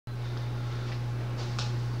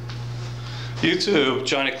YouTube,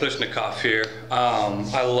 Johnny Kalashnikov here.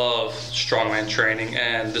 I love strongman training,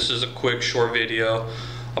 and this is a quick short video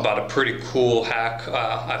about a pretty cool hack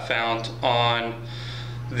I found on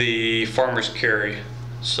the farmer's carry.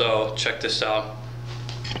 So check this out.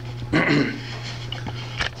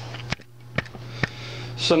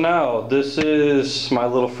 So now this is my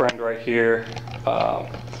little friend right here,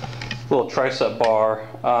 little tricep bar.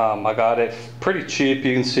 I got it pretty cheap.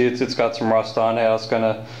 You can see it's got some rust on it. I was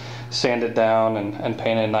gonna sand it down and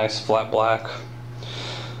paint it nice flat black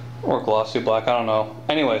or glossy black, I don't know.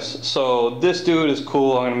 Anyways, so this dude is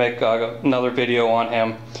cool. I'm gonna make another video on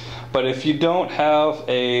him. But if you don't have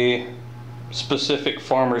a specific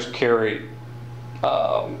farmer's carry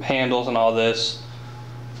handles and all this,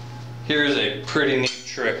 here's a pretty neat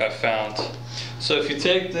trick I found. So if you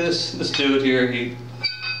take this dude here, he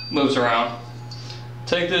moves around.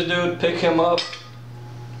 Take this dude, pick him up,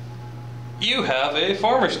 you have a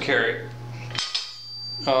farmer's carry.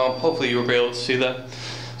 Hopefully you will be able to see that.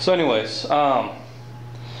 So anyways,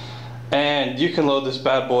 and you can load this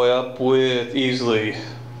bad boy up with easily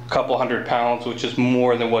a couple 100 pounds, which is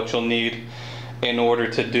more than what you'll need in order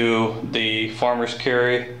to do the farmer's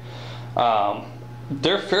carry.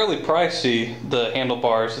 They're fairly pricey, the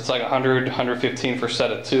handlebars. It's like 100, 115 for a set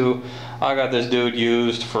of two. I got this dude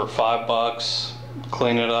used for $5.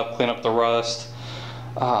 Clean it up, clean up the rust.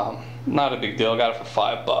 Not a big deal, got it for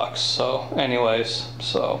 $5. So anyways,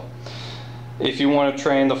 so if you want to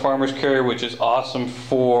train the farmer's carry, which is awesome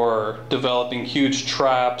for developing huge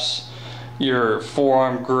traps, your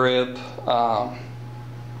forearm grip,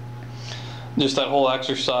 just that whole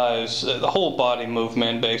exercise, the whole body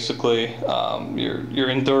movement basically, your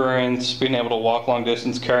endurance, being able to walk long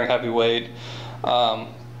distance, carrying heavy weight.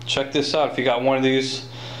 Check this out. If you got one of these,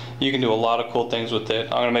 you can do a lot of cool things with it.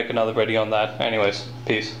 I'm gonna make another video on that. Anyways,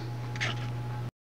 peace.